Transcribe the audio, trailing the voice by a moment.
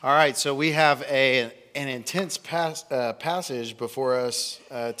All right, so we have an intense passage before us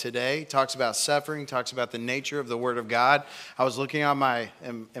today. Talks about suffering, talks about the nature of the Word of God. I was looking on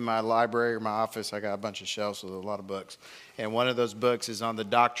in my library or my office. I got a bunch of shelves with a lot of books, and one of those books is on the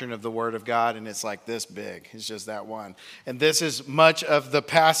doctrine of the Word of God, and it's like this big. It's just that one, and this is much of the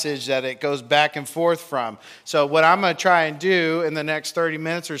passage that it goes back and forth from. So what I'm going to try and do in the next 30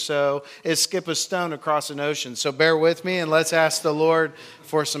 minutes or so is skip a stone across an ocean. So bear with me, and let's ask the Lord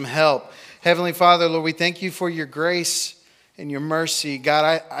for some help. Heavenly Father, Lord, we thank you for your grace and your mercy.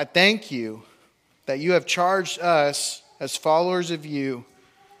 God, I thank you that you have charged us as followers of you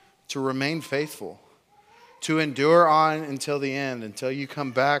to remain faithful, to endure on until the end, until you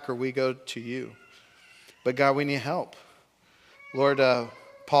come back or we go to you. But God, we need help. Lord,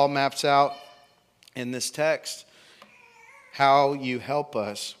 Paul maps out in this text how you help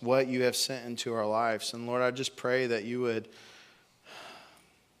us, what you have sent into our lives. And Lord, I just pray that you would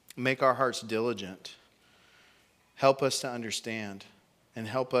make our hearts diligent. Help us to understand and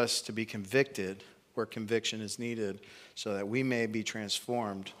help us to be convicted where conviction is needed so that we may be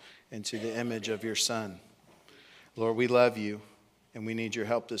transformed into the image of your Son. Lord, we love you and we need your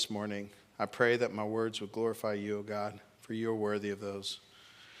help this morning. I pray that my words would glorify you, O God, for you are worthy of those.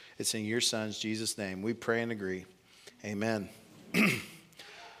 It's in your Son's Jesus' name we pray and agree. Amen.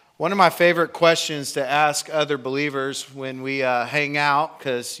 One of my favorite questions to ask other believers when we hang out,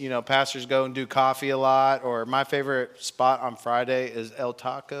 because, pastors go and do coffee a lot, or my favorite spot on Friday is El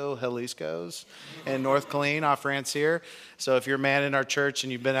Taco Jalisco's in North Killeen off Rancier. So if you're a man in our church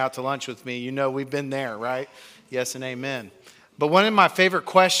and you've been out to lunch with me, you know we've been there, right? Yes and amen. But one of my favorite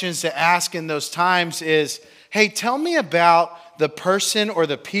questions to ask in those times is, hey, tell me about the person or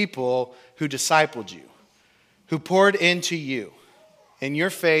the people who discipled you, who poured into you, in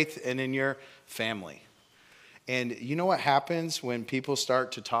your faith and in your family. And you know what happens when people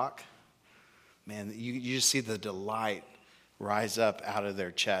start to talk? Man, you just see the delight rise up out of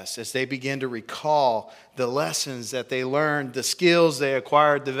their chest as they begin to recall the lessons that they learned, the skills they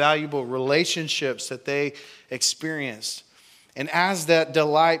acquired, the valuable relationships that they experienced. And as that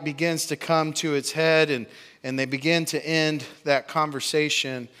delight begins to come to its head and they begin to end that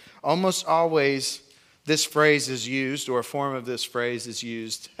conversation, almost always this phrase is used, or a form of this phrase is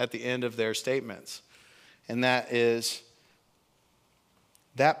used at the end of their statements. And that is,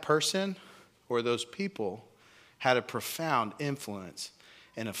 that person or those people had a profound influence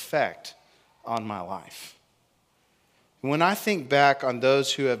and effect on my life. When I think back on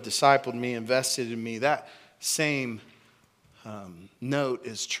those who have discipled me, invested in me, that same note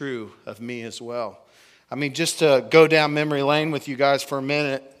is true of me as well. I mean, just to go down memory lane with you guys for a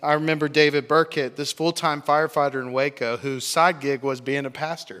minute, I remember David Burkett, this full-time firefighter in Waco, whose side gig was being a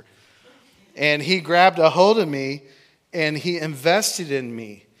pastor. And he grabbed a hold of me, and he invested in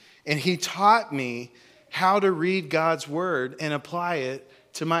me. And he taught me how to read God's word and apply it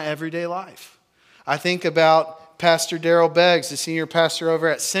to my everyday life. I think about Pastor Daryl Beggs, the senior pastor over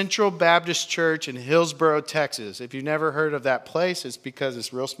at Central Baptist Church in Hillsboro, Texas. If you've never heard of that place, it's because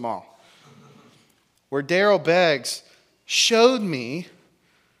it's real small. Where Daryl Beggs showed me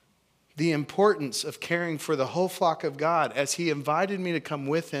the importance of caring for the whole flock of God as he invited me to come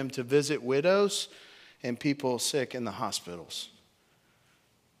with him to visit widows and people sick in the hospitals.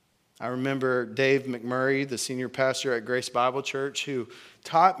 I remember Dave McMurray, the senior pastor at Grace Bible Church, who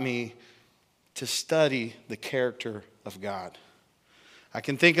taught me to study the character of God. I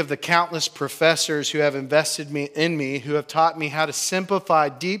can think of the countless professors who have invested in me, who have taught me how to simplify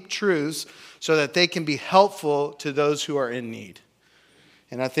deep truths so that they can be helpful to those who are in need.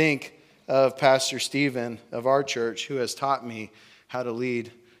 And I think of Pastor Stephen of our church, who has taught me how to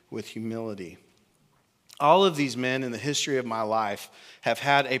lead with humility. All of these men in the history of my life have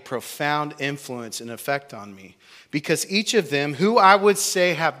had a profound influence and effect on me, because each of them, who I would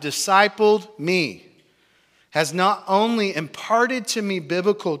say have discipled me, has not only imparted to me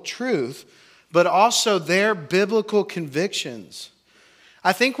biblical truth, but also their biblical convictions.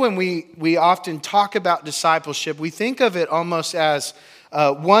 I think when we often talk about discipleship, we think of it almost as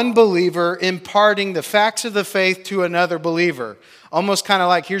one believer imparting the facts of the faith to another believer. Almost kind of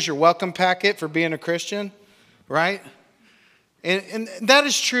like, here's your welcome packet for being a Christian, right? And that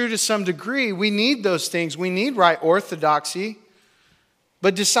is true to some degree. We need those things. We need right orthodoxy.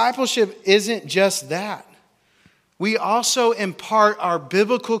 But discipleship isn't just that. We also impart our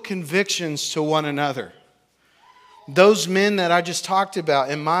biblical convictions to one another. Those men that I just talked about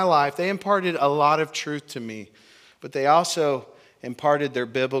in my life, they imparted a lot of truth to me, but they also imparted their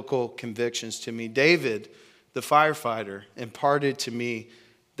biblical convictions to me. David, the firefighter, imparted to me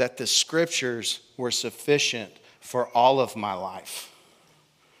that the scriptures were sufficient for all of my life.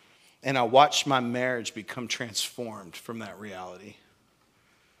 And I watched my marriage become transformed from that reality.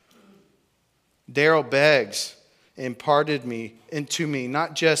 Daryl Beggs imparted into me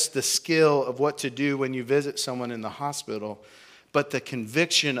not just the skill of what to do when you visit someone in the hospital, but the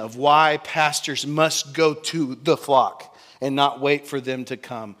conviction of why pastors must go to the flock and not wait for them to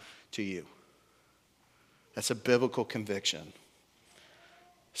come to you. That's a biblical conviction.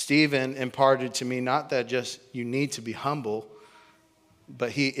 Stephen imparted to me not that just you need to be humble,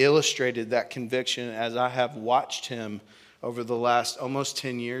 but he illustrated that conviction as I have watched him over the last almost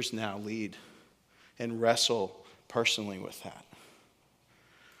 10 years now lead and wrestle personally with that.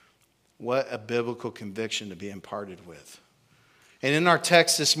 What a biblical conviction to be imparted with. And in our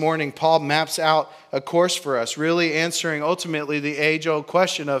text this morning, Paul maps out a course for us, really answering ultimately the age-old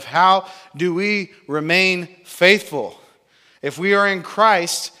question of how do we remain faithful? If we are in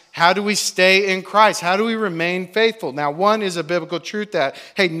Christ, how do we stay in Christ? How do we remain faithful? Now, one is a biblical truth that,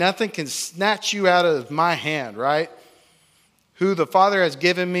 hey, nothing can snatch you out of my hand, right? Who the Father has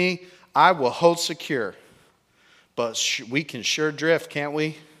given me, I will hold secure. But we can sure drift, can't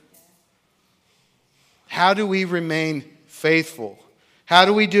we? How do we remain faithful? How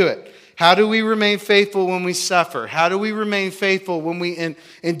do we do it? How do we remain faithful when we suffer? How do we remain faithful when we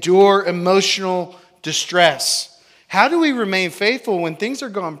endure emotional distress? How do we remain faithful when things are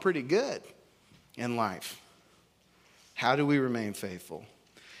going pretty good in life? How do we remain faithful?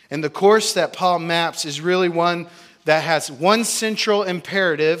 And the course that Paul maps is really one that has one central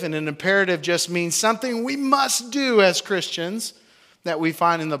imperative, and an imperative just means something we must do as Christians that we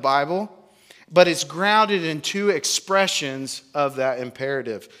find in the Bible, but it's grounded in two expressions of that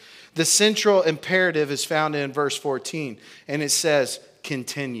imperative. The central imperative is found in verse 14, and it says,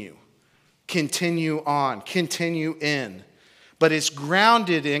 continue. Continue on, continue in. But it's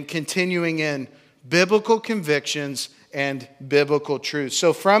grounded in continuing in biblical convictions and biblical truth.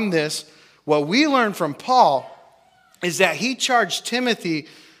 So from this, what we learn from Paul is that he charged Timothy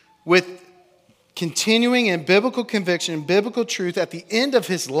with continuing in biblical conviction, biblical truth at the end of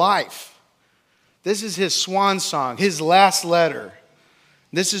his life. This is his swan song, his last letter.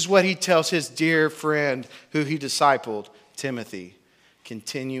 This is what he tells his dear friend who he discipled, Timothy.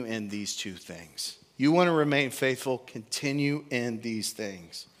 Continue in these two things. You want to remain faithful, continue in these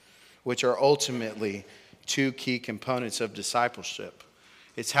things, which are ultimately two key components of discipleship.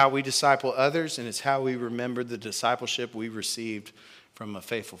 It's how we disciple others, and it's how we remember the discipleship we received from a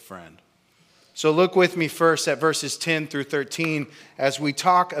faithful friend. So look with me first at verses 10 through 13 as we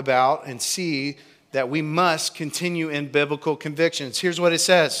talk about and see that we must continue in biblical convictions. Here's what it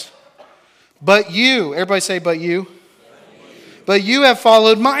says. But you, everybody say, but you. But you have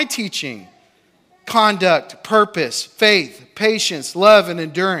followed my teaching, conduct, purpose, faith, patience, love, and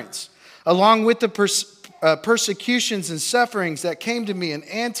endurance, along with the persecutions and sufferings that came to me in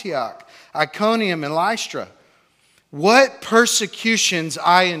Antioch, Iconium, and Lystra. What persecutions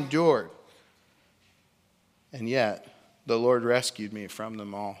I endured. And yet, the Lord rescued me from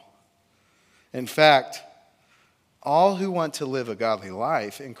them all. In fact, all who want to live a godly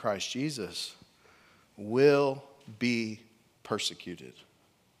life in Christ Jesus will be persecuted.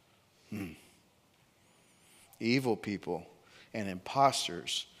 Evil people and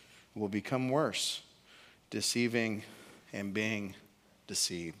imposters will become worse, deceiving and being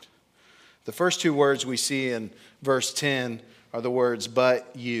deceived. The first two words we see in verse 10 are the words,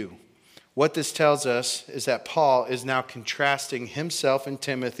 but you. What this tells us is that Paul is now contrasting himself and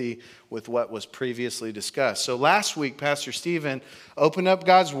Timothy with what was previously discussed. So last week, Pastor Stephen opened up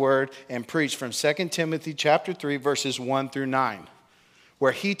God's word and preached from 2 Timothy chapter 3, verses 1 through 9,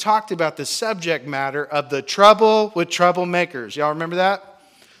 where he talked about the subject matter of the trouble with troublemakers. Y'all remember that?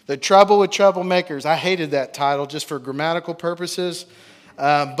 The trouble with troublemakers. I hated that title just for grammatical purposes,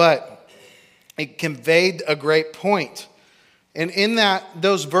 but it conveyed a great point. And in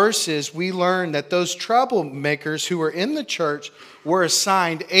those verses, we learn that those troublemakers who were in the church were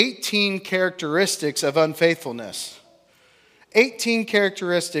assigned 18 characteristics of unfaithfulness. 18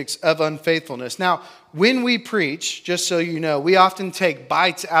 characteristics of unfaithfulness. Now, when we preach, just so you know, we often take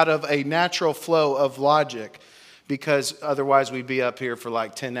bites out of a natural flow of logic because otherwise we'd be up here for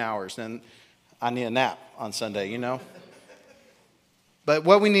like 10 hours. And I need a nap on Sunday, you know. But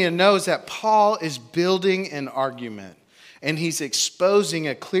what we need to know is that Paul is building an argument. And he's exposing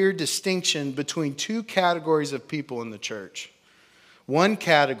a clear distinction between two categories of people in the church. One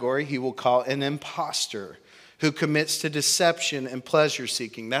category he will call an imposter who commits to deception and pleasure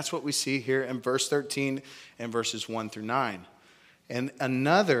seeking. That's what we see here in verse 13 and verses 1 through 9. And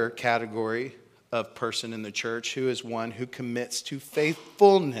another category of person in the church who is one who commits to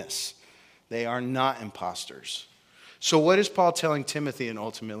faithfulness. They are not imposters. So what is Paul telling Timothy and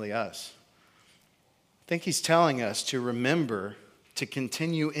ultimately us? I think he's telling us to remember to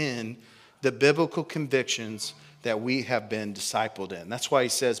continue in the biblical convictions that we have been discipled in. That's why he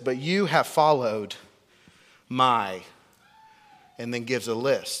says, but you have followed my, and then gives a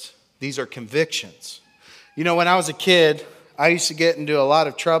list. These are convictions. You know, when I was a kid, I used to get into a lot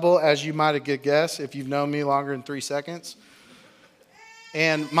of trouble, as you might have guessed, if you've known me longer than 3 seconds.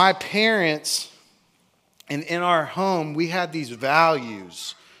 And my parents, and in our home, we had these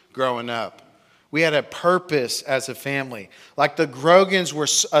values growing up. We had a purpose as a family. Like the Grogans were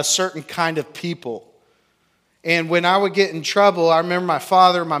a certain kind of people. And when I would get in trouble, I remember my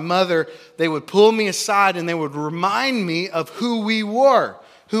father, my mother, they would pull me aside and they would remind me of who we were,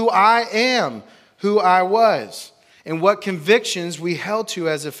 who I am, who I was, and what convictions we held to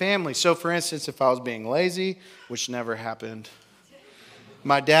as a family. So for instance, if I was being lazy, which never happened,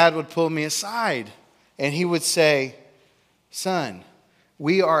 my dad would pull me aside and he would say, son,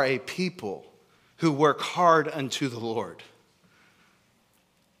 we are a people who work hard unto the Lord.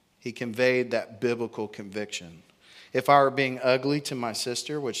 He conveyed that biblical conviction. If I were being ugly to my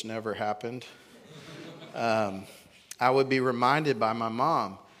sister, which never happened, I would be reminded by my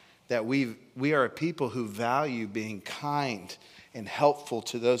mom that we are a people who value being kind and helpful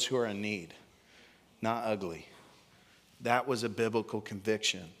to those who are in need, not ugly. That was a biblical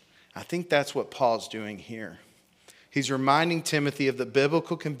conviction. I think that's what Paul's doing here. He's reminding Timothy of the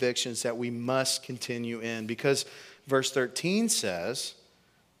biblical convictions that we must continue in, because verse 13 says,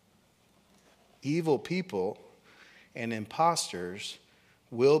 evil people and imposters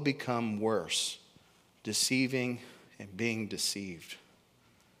will become worse, deceiving and being deceived.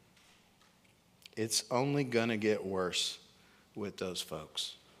 It's only going to get worse with those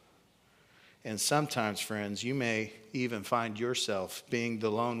folks. And sometimes, friends, you may even find yourself being the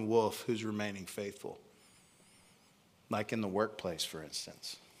lone wolf who's remaining faithful. Like in the workplace, for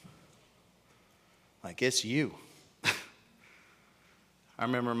instance. Like it's you. I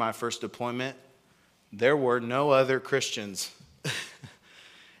remember my first deployment. There were no other Christians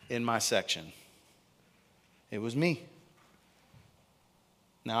in my section. It was me.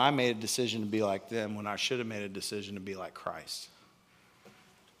 Now, I made a decision to be like them when I should have made a decision to be like Christ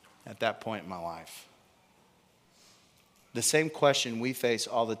at that point in my life. The same question we face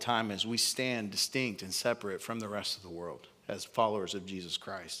all the time as we stand distinct and separate from the rest of the world as followers of Jesus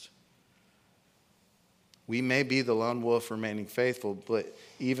Christ. We may be the lone wolf remaining faithful, but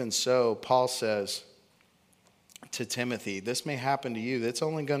even so, Paul says to Timothy, this may happen to you. It's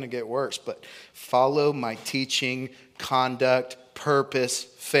only going to get worse, but follow my teaching, conduct, purpose,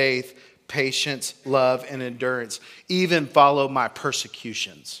 faith, patience, love, and endurance. Even follow my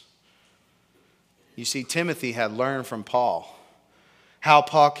persecutions. You see, Timothy had learned from Paul how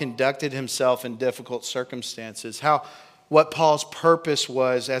Paul conducted himself in difficult circumstances, what Paul's purpose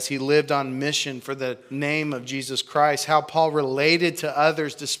was as he lived on mission for the name of Jesus Christ, how Paul related to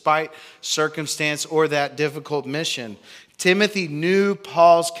others despite circumstance or that difficult mission. Timothy knew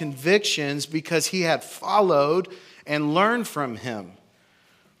Paul's convictions because he had followed and learned from him.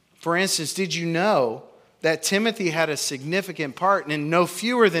 For instance, did you know that Timothy had a significant part in no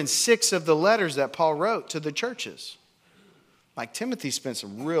fewer than 6 of the letters that Paul wrote to the churches? Like Timothy spent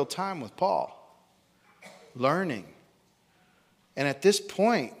some real time with Paul, learning. And at this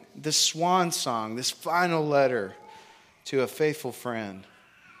point, this swan song, this final letter to a faithful friend,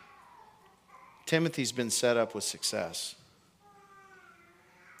 Timothy's been set up with success.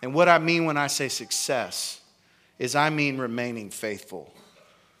 And what I mean when I say success is I mean remaining faithful.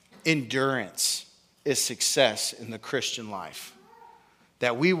 Endurance is success in the Christian life.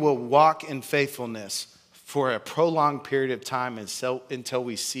 That we will walk in faithfulness for a prolonged period of time until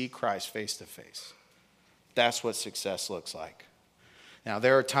we see Christ face to face. That's what success looks like. Now,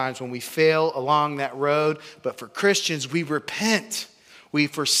 there are times when we fail along that road, but for Christians, we repent. We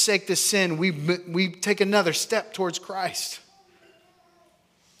forsake the sin. We take another step towards Christ.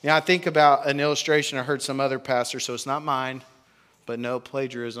 I think about an illustration I heard some other pastor, so it's not mine, but no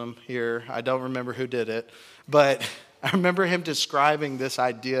plagiarism here. I don't remember who did it, but I remember him describing this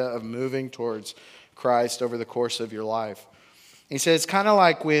idea of moving towards Christ over the course of your life. He said it's kind of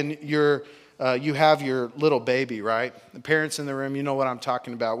like when you have your little baby, right? The parents in the room, you know what I'm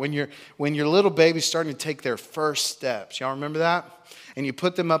talking about. When your little baby's starting to take their first steps. Y'all remember that? And you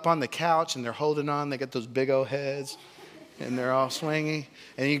put them up on the couch and they're holding on. They got those big old heads and they're all swingy.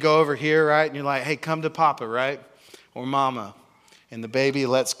 And you go over here, right? And you're like, hey, come to Papa, right? Or Mama. And the baby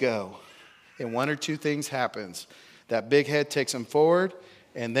lets go. And one or two things happens. That big head takes them forward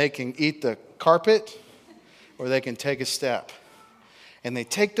and they can eat the carpet or they can take a step. And they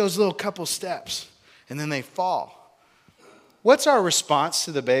take those little couple steps and then they fall. What's our response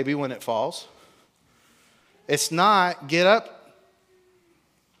to the baby when it falls? It's not, get up,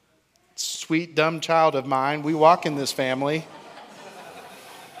 sweet, dumb child of mine. We walk in this family.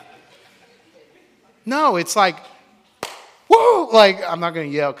 No, it's like, whoa! Like, I'm not going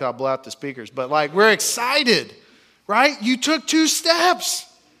to yell because I'll blow out the speakers, but like, we're excited, right? You took 2 steps.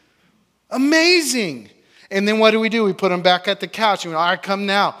 Amazing. And then what do? We put them back at the couch. And we're, all right, come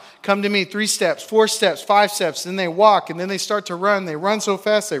now. Come to me. 3 steps, 4 steps, 5 steps. Then they walk, and then they start to run. They run so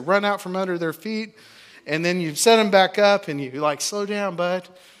fast, they run out from under their feet. And then you set them back up, and you're like, slow down, bud.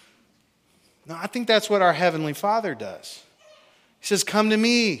 No, I think that's what our Heavenly Father does. He says, come to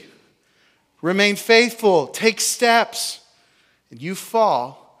me. Remain faithful. Take steps. And you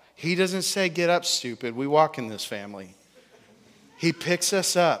fall. He doesn't say, get up, stupid. We walk in this family. He picks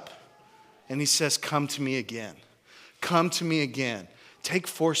us up. And he says, come to me again. Come to me again. Take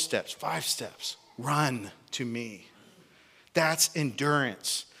 4 steps, 5 steps. Run to me. That's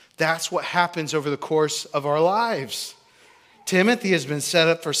endurance. That's what happens over the course of our lives. Timothy has been set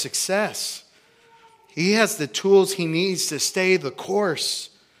up for success. He has the tools he needs to stay the course.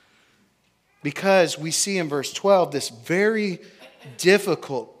 Because we see in verse 12 this very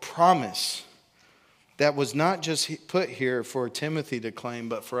difficult promise that was not just put here for Timothy to claim,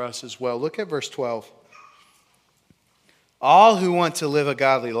 but for us as well. Look at verse 12. All who want to live a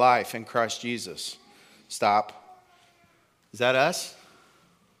godly life in Christ Jesus. Stop. Is that us?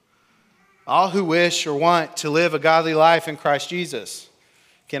 All who wish or want to live a godly life in Christ Jesus.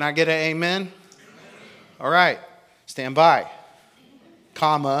 Can I get an amen? Amen. All right. Stand by.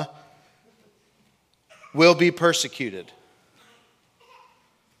 Comma. Will be persecuted.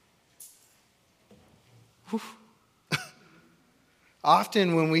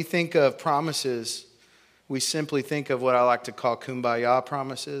 Often when we think of promises, we simply think of what I like to call kumbaya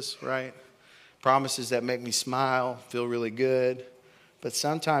promises, right? Promises that make me smile, feel really good. But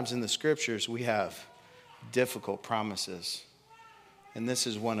sometimes in the scriptures, we have difficult promises. And this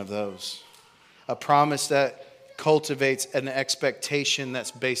is one of those. A promise that cultivates an expectation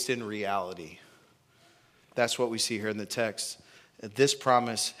that's based in reality. That's what we see here in the text. This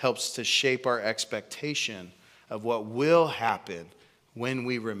promise helps to shape our expectation of what will happen when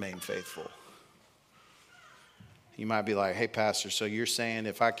we remain faithful. You might be like, hey, Pastor, so you're saying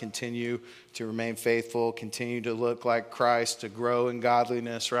if I continue to remain faithful, continue to look like Christ, to grow in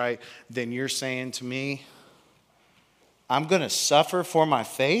godliness, right? Then you're saying to me, I'm going to suffer for my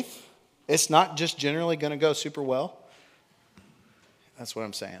faith? It's not just generally going to go super well? That's what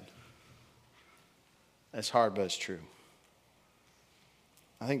I'm saying. It's hard, but it's true.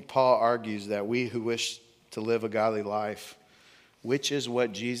 I think Paul argues that we who wish to live a godly life, which is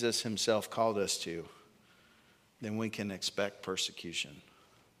what Jesus himself called us to, then we can expect persecution.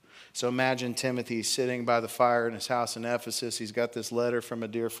 So imagine Timothy sitting by the fire in his house in Ephesus. He's got this letter from a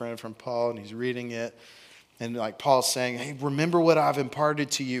dear friend from Paul, and he's reading it. And like Paul's saying, hey, remember what I've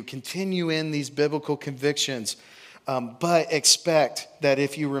imparted to you. Continue in these biblical convictions. But expect that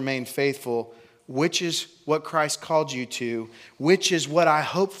if you remain faithful, which is what Christ called you to, which is what I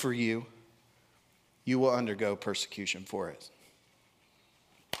hope for you, you will undergo persecution for it.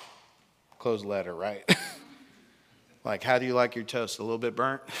 Closed letter, right? Like, how do you like your toast? A little bit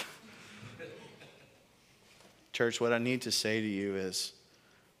burnt? Church, what I need to say to you is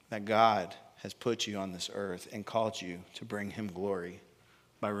that God has put you on this earth and called you to bring him glory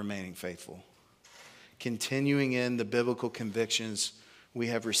by remaining faithful. Continuing in the biblical convictions we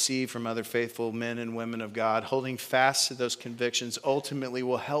have received from other faithful men and women of God, holding fast to those convictions ultimately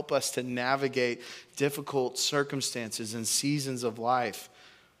will help us to navigate difficult circumstances and seasons of life.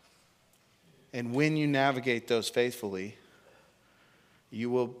 And when you navigate those faithfully, you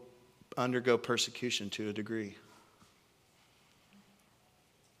will undergo persecution to a degree.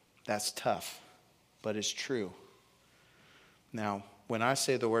 That's tough, but it's true. Now, when I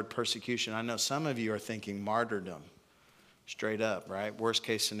say the word persecution, I know some of you are thinking martyrdom. Straight up, right? Worst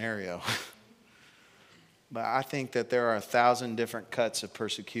case scenario. But I think that there are 1,000 different cuts of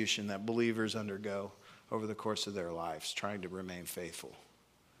persecution that believers undergo over the course of their lives, trying to remain faithful.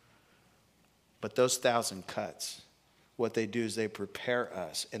 But those 1,000 cuts, what they do is they prepare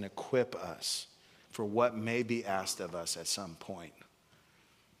us and equip us for what may be asked of us at some point.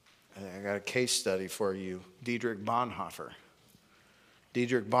 I got a case study for you. Dietrich Bonhoeffer.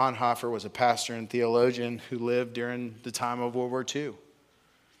 Dietrich Bonhoeffer was a pastor and theologian who lived during the time of World War II.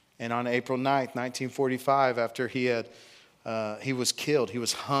 And on April 9th, 1945, after he was killed, he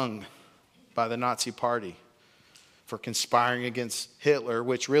was hung by the Nazi Party for conspiring against Hitler,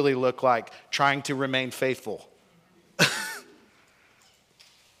 which really looked like trying to remain faithful.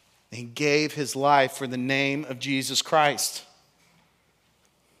 He gave his life for the name of Jesus Christ.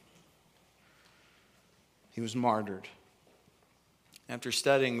 He was martyred. After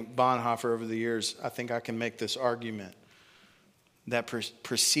studying Bonhoeffer over the years, I think I can make this argument that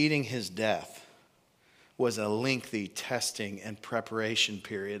preceding his death was a lengthy testing and preparation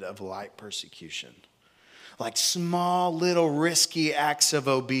period of light persecution. Like small, little, risky acts of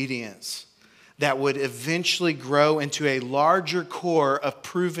obedience that would eventually grow into a larger core of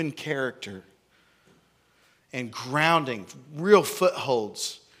proven character and grounding, real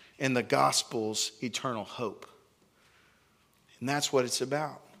footholds in the gospel's eternal hope. And that's what it's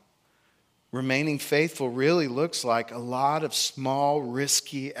about. Remaining faithful really looks like a lot of small,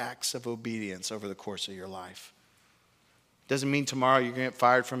 risky acts of obedience over the course of your life. Doesn't mean tomorrow you're going to get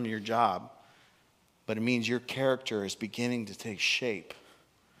fired from your job, but it means your character is beginning to take shape.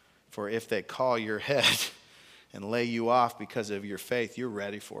 For if they call your head and lay you off because of your faith, you're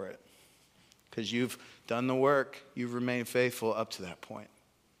ready for it. Because you've done the work, you've remained faithful up to that point.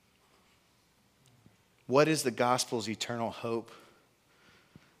 What is the gospel's eternal hope?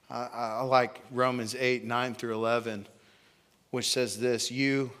 I like Romans 8, 9 through 11, which says this: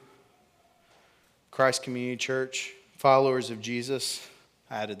 you, Christ Community Church, followers of Jesus,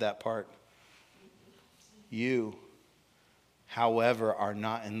 I added that part. You, however, are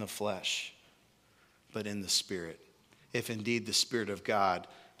not in the flesh, but in the Spirit, if indeed the Spirit of God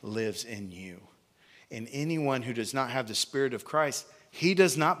lives in you. And anyone who does not have the Spirit of Christ, he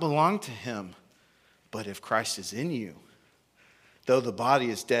does not belong to him. But if Christ is in you, though the body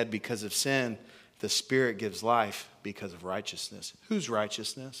is dead because of sin, the Spirit gives life because of righteousness. Whose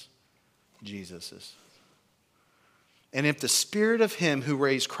righteousness? Jesus's. And if the Spirit of him who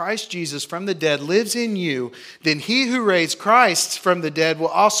raised Christ Jesus from the dead lives in you, then he who raised Christ from the dead will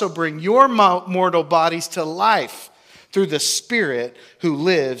also bring your mortal bodies to life through the Spirit who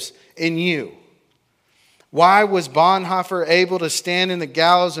lives in you. Why was Bonhoeffer able to stand in the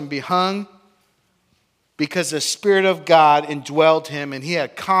gallows and be hung? Because the Spirit of God indwelled him, and he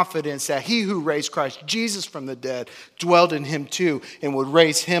had confidence that he who raised Christ Jesus from the dead dwelled in him too and would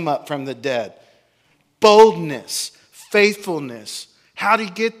raise him up from the dead. Boldness, faithfulness. How did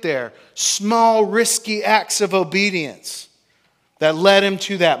he get there? Small, risky acts of obedience that led him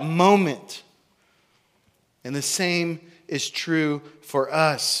to that moment. And the same is true for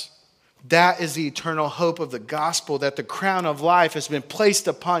us. That is the eternal hope of the gospel, that the crown of life has been placed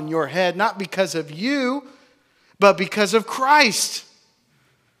upon your head, not because of you, but because of Christ.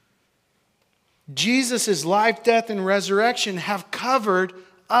 Jesus' life, death, and resurrection have covered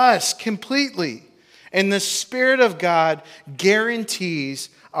us completely. And the Spirit of God guarantees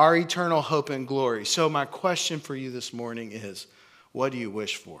our eternal hope and glory. So my question for you this morning is, what do you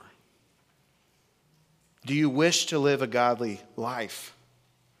wish for? Do you wish to live a godly life?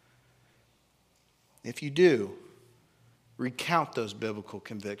 If you do, recount those biblical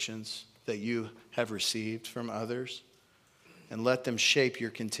convictions that you have received from others and let them shape your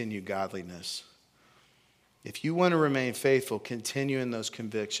continued godliness. If you want to remain faithful, continue in those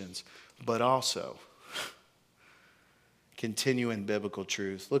convictions, but also continue in biblical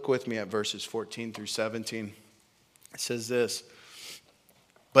truth. Look with me at verses 14 through 17. It says this: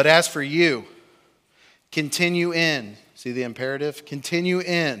 but as for you, continue in, see the imperative? Continue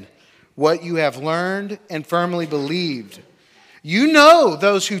in what you have learned and firmly believed. You know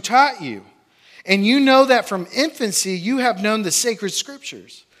those who taught you, and you know that from infancy you have known the sacred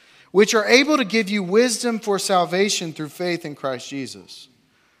scriptures, which are able to give you wisdom for salvation through faith in Christ Jesus.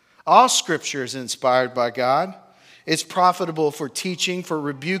 All scripture is inspired by God. It's profitable for teaching, for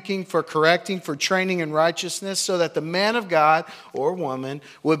rebuking, for correcting, for training in righteousness, so that the man of God or woman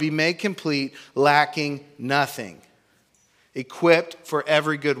would be made complete, lacking nothing, equipped for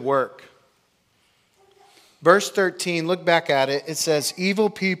every good work. Verse 13, look back at it. It says, evil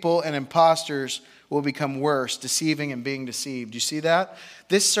people and imposters will become worse, deceiving and being deceived. You see that?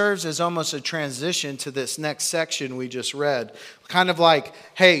 This serves as almost a transition to this next section we just read. Kind of like,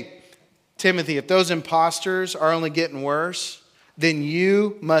 hey, Timothy, if those imposters are only getting worse, then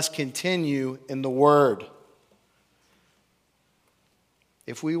you must continue in the word.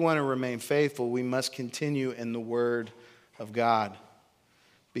 If we want to remain faithful, we must continue in the word of God,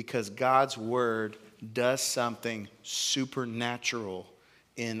 because God's word does something supernatural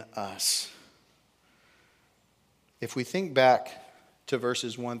in us. If we think back to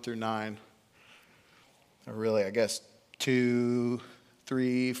verses 1 through 9, or really, I guess, 2,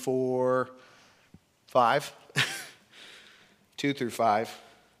 3, 4, 5, 2 through 5.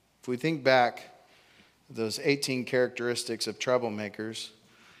 If we think back, those 18 characteristics of troublemakers,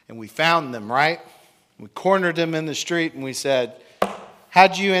 and we found them, right? We cornered them in the street and we said,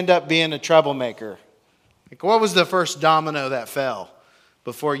 how'd you end up being a troublemaker? Like, what was the first domino that fell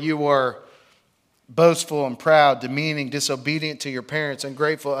before you were boastful and proud, demeaning, disobedient to your parents,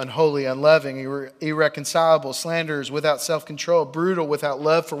 ungrateful, unholy, unloving, irreconcilable, slanderers, without self-control, brutal, without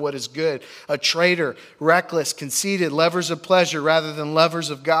love for what is good, a traitor, reckless, conceited, lovers of pleasure rather than lovers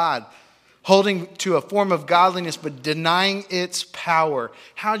of God, holding to a form of godliness but denying its power.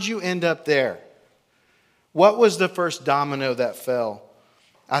 How'd you end up there? What was the first domino that fell?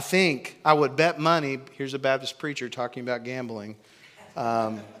 I think I would bet money. Here's a Baptist preacher talking about gambling.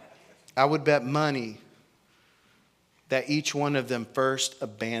 I would bet money that each one of them first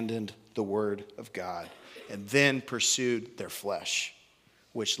abandoned the word of God and then pursued their flesh,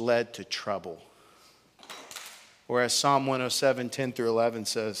 which led to trouble. Whereas Psalm 107, 10 through 11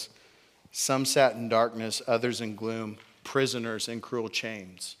 says, some sat in darkness, others in gloom, prisoners in cruel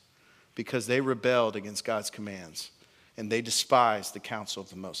chains, because they rebelled against God's commands and they despised the counsel of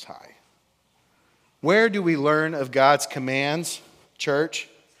the Most High. Where do we learn of God's commands, church?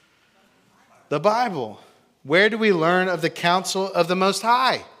 The Bible. Where do we learn of the counsel of the Most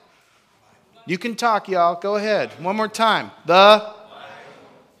High? You can talk, y'all. Go ahead. One more time. The Bible.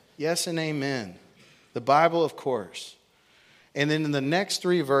 Yes and amen. The Bible, of course. And then in the next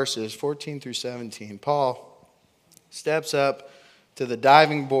three verses, 14 through 17, Paul steps up to the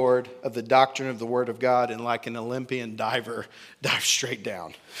diving board of the doctrine of the Word of God and like an Olympian diver, dives straight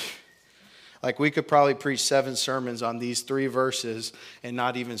down. Like we could probably preach 7 sermons on these 3 verses and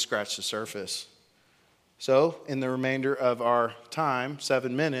not even scratch the surface. So in the remainder of our time,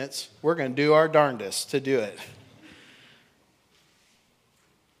 7 minutes, we're going to do our darndest to do it.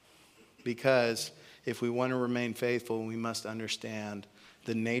 Because if we want to remain faithful, we must understand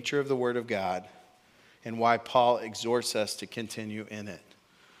the nature of the Word of God and why Paul exhorts us to continue in it.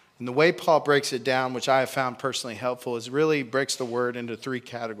 And the way Paul breaks it down, which I have found personally helpful, is really breaks the word into 3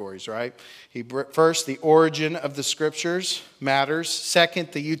 categories, right? First, the origin of the Scriptures matters.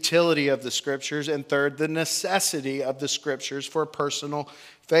 Second, the utility of the Scriptures. And third, the necessity of the Scriptures for personal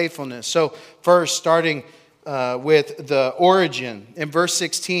faithfulness. So first, starting with the origin. In verse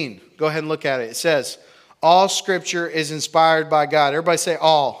 16, go ahead and look at it. It says, all Scripture is inspired by God. Everybody say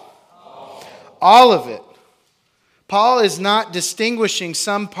all. All of it. Paul is not distinguishing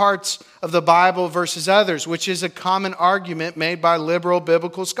some parts of the Bible versus others, which is a common argument made by liberal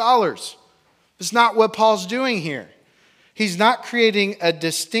biblical scholars. It's not what Paul's doing here. He's not creating a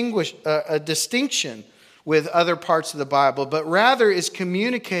distinction with other parts of the Bible, but rather is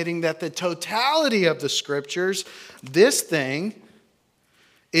communicating that the totality of the Scriptures, this thing,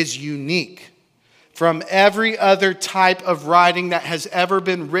 is unique from every other type of writing that has ever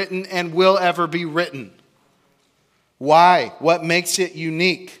been written and will ever be written. Why? What makes it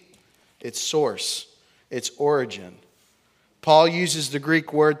unique? Its source, its origin. Paul uses the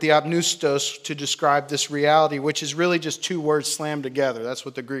Greek word theopneustos to describe this reality, which is really just 2 words slammed together. That's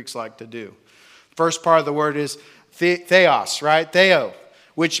what the Greeks like to do. First part of the word is theos, right? Theo,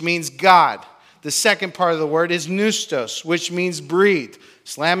 which means God. The second part of the word is pneustos, which means breathed.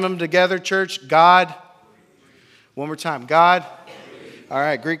 Slam them together, church. God. One more time. God. All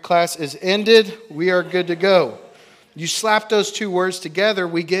right, Greek class is ended. We are good to go. You slap those 2 words together,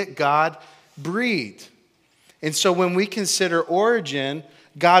 we get God breathed. And so when we consider origin,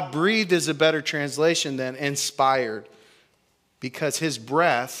 God breathed is a better translation than inspired, because his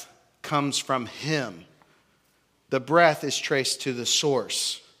breath comes from him. The breath is traced to the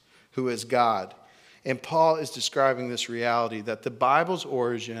source, who is God. And Paul is describing this reality that the Bible's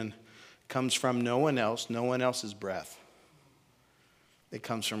origin comes from no one else's breath. It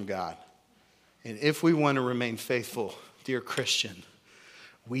comes from God. And if we want to remain faithful, dear Christian,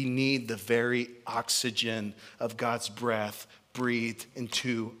 we need the very oxygen of God's breath breathed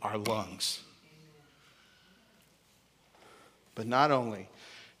into our lungs. But not only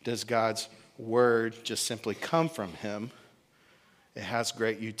does God's word just simply come from him, it has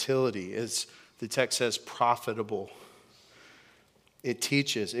great utility. It's, the text says, profitable. It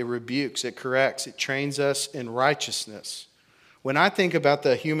teaches, it rebukes, it corrects, it trains us in righteousness. When I think about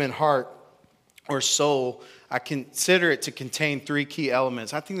the human heart, or soul, I consider it to contain 3 key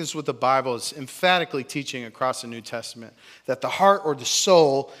elements. I think this is what the Bible is emphatically teaching across the New Testament. That the heart or the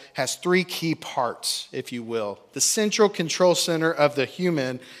soul has 3 key parts, if you will. The central control center of the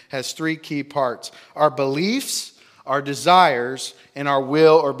human has 3 key parts. Our beliefs, our desires, and our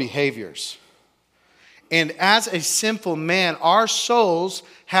will or behaviors. And as a sinful man, our souls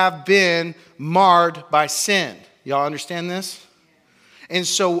have been marred by sin. Y'all understand this? And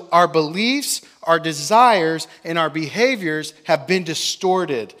so our beliefs, our desires, and our behaviors have been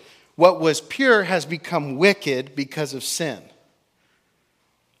distorted. What was pure has become wicked because of sin.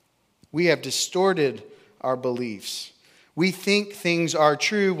 We have distorted our beliefs. We think things are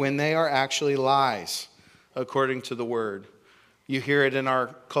true when they are actually lies, according to the word. You hear it in our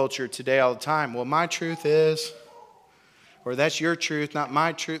culture today all the time. Well, my truth is, or that's your truth, not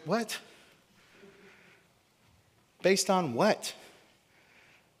my truth. What? Based on what?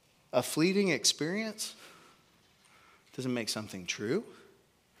 A fleeting experience? Doesn't make something true.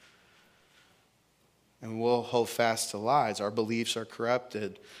 And we'll hold fast to lies. Our beliefs are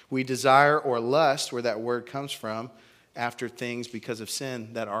corrupted. We desire or lust, where that word comes from, after things because of sin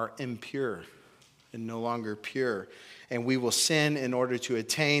that are impure and no longer pure. And we will sin in order to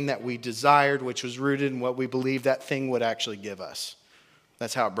attain that we desired, which was rooted in what we believed that thing would actually give us.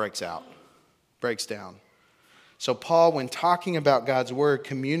 That's how it breaks down. So Paul, when talking about God's word,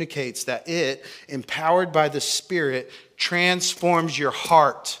 communicates that it, empowered by the Spirit, transforms your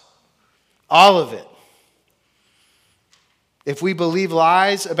heart. All of it. If we believe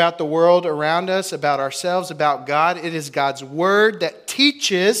lies about the world around us, about ourselves, about God, it is God's word that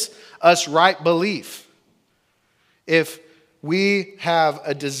teaches us right belief. If we have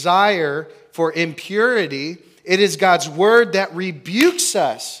a desire for impurity, it is God's word that rebukes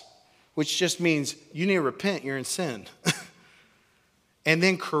us, which just means you need to repent, you're in sin. And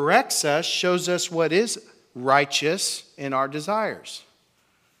then corrects us, shows us what is righteous in our desires.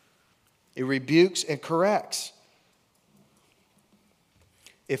 It rebukes and corrects.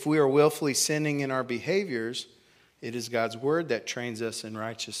 If we are willfully sinning in our behaviors, it is God's word that trains us in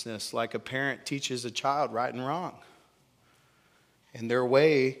righteousness, like a parent teaches a child right and wrong. And their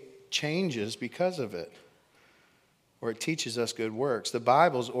way changes because of it. Or it teaches us good works. The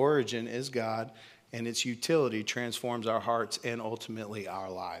Bible's origin is God, and its utility transforms our hearts and ultimately our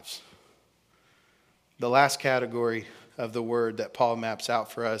lives. The last category of the word that Paul maps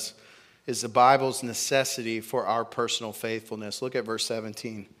out for us is the Bible's necessity for our personal faithfulness. Look at verse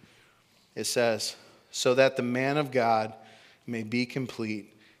 17. It says, so that the man of God may be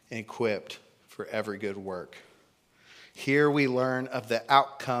complete and equipped for every good work. Here we learn of the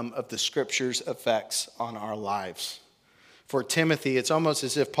outcome of the Scripture's effects on our lives. For Timothy, it's almost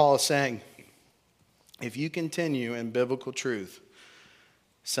as if Paul is saying, if you continue in biblical truth,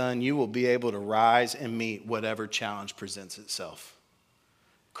 son, you will be able to rise and meet whatever challenge presents itself.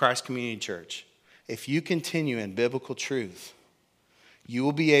 Christ Community Church, if you continue in biblical truth, you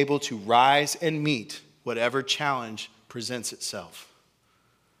will be able to rise and meet whatever challenge presents itself.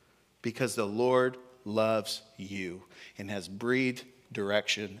 Because the Lord loves you and has breathed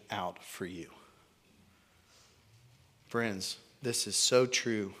direction out for you. Friends, this is so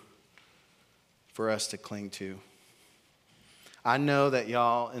true for us to cling to. I know that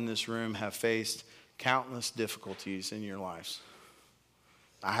y'all in this room have faced countless difficulties in your lives.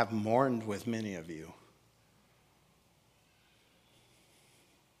 I have mourned with many of you.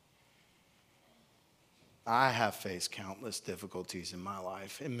 I have faced countless difficulties in my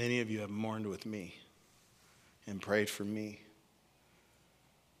life, and many of you have mourned with me and prayed for me.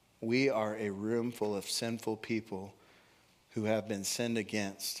 We are a room full of sinful people who have been sinned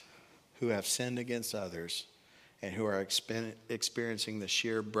against, who have sinned against others, and who are experiencing the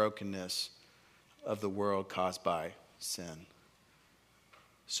sheer brokenness of the world caused by sin.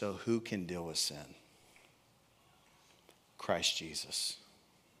 So who can deal with sin? Christ Jesus.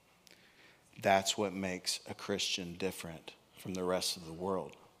 That's what makes a Christian different from the rest of the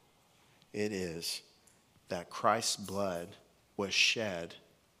world. It is that Christ's blood was shed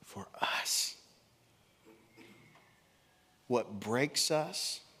for us. What breaks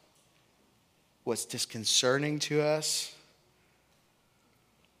us, what's disconcerting to us,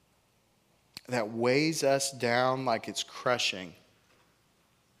 that weighs us down like it's crushing,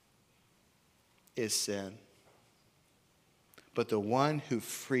 is sin. But the one who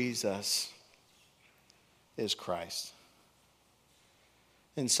frees us is Christ.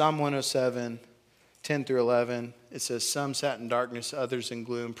 In Psalm 107, 10 through 11, it says, some sat in darkness, others in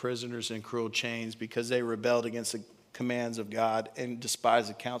gloom, prisoners in cruel chains, because they rebelled against the commands of God and despised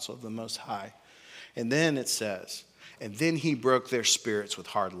the counsel of the Most High. And then it says, and then he broke their spirits with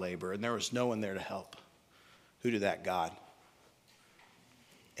hard labor, and there was no one there to help. Who did that? God.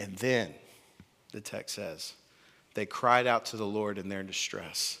 And then, the text says, they cried out to the Lord in their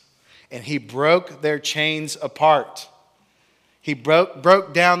distress, and he broke their chains apart. He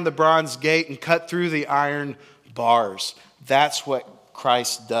broke down the bronze gate and cut through the iron bars. That's what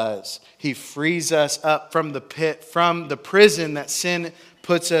Christ does. He frees us up from the pit, from the prison that sin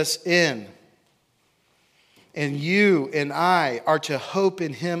puts us in. And you and I are to hope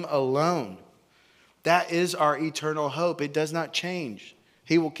in him alone. That is our eternal hope. It does not change.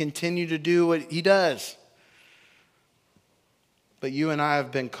 He will continue to do what he does. But you and I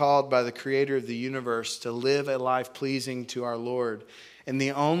have been called by the Creator of the universe to live a life pleasing to our Lord. And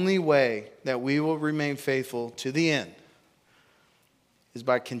the only way that we will remain faithful to the end is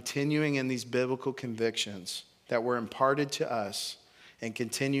by continuing in these biblical convictions that were imparted to us and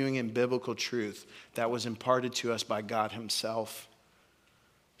continuing in biblical truth that was imparted to us by God Himself.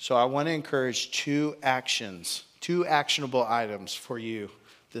 So I want to encourage two actionable items for you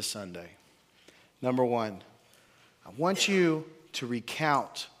this Sunday. Number one, I want you to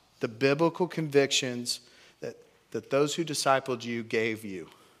recount the biblical convictions that those who discipled you gave you.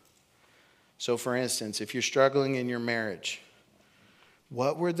 So for instance, if you're struggling in your marriage,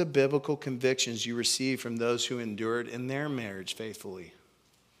 what were the biblical convictions you received from those who endured in their marriage faithfully?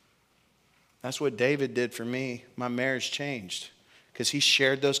 That's what David did for me. My marriage changed because he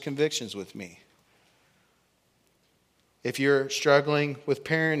shared those convictions with me. If you're struggling with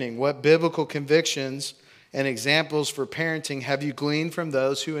parenting, what biblical convictions and examples for parenting have you gleaned from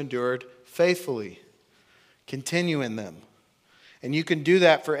those who endured faithfully? Continue in them. And you can do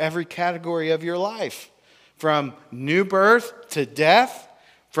that for every category of your life, from new birth to death,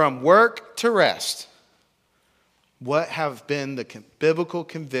 from work to rest. What have been the biblical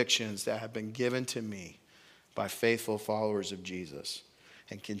convictions that have been given to me by faithful followers of Jesus?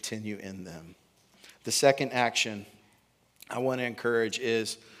 And continue in them. The second action I want to encourage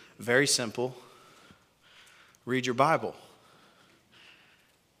is very simple. Read your Bible.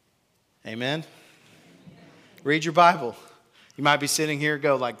 Amen? Read your Bible. You might be sitting here and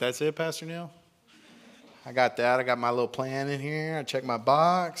go like, that's it, Pastor Neal? I got that. I got my little plan in here. I checked my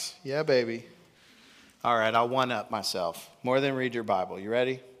box. Yeah, baby. All right, I'll one-up myself. More than read your Bible. You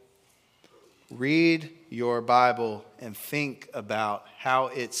ready? Read your Bible and think about how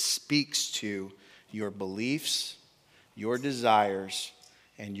it speaks to your beliefs, your desires,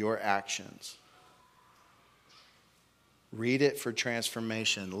 and your actions. Read it for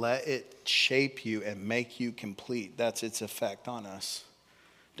transformation. Let it shape you and make you complete. That's its effect on us.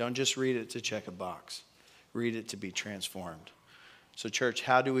 Don't just read it to check a box. Read it to be transformed. So church,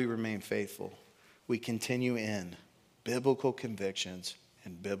 how do we remain faithful? We continue in biblical convictions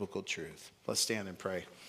and biblical truth. Let's stand and pray.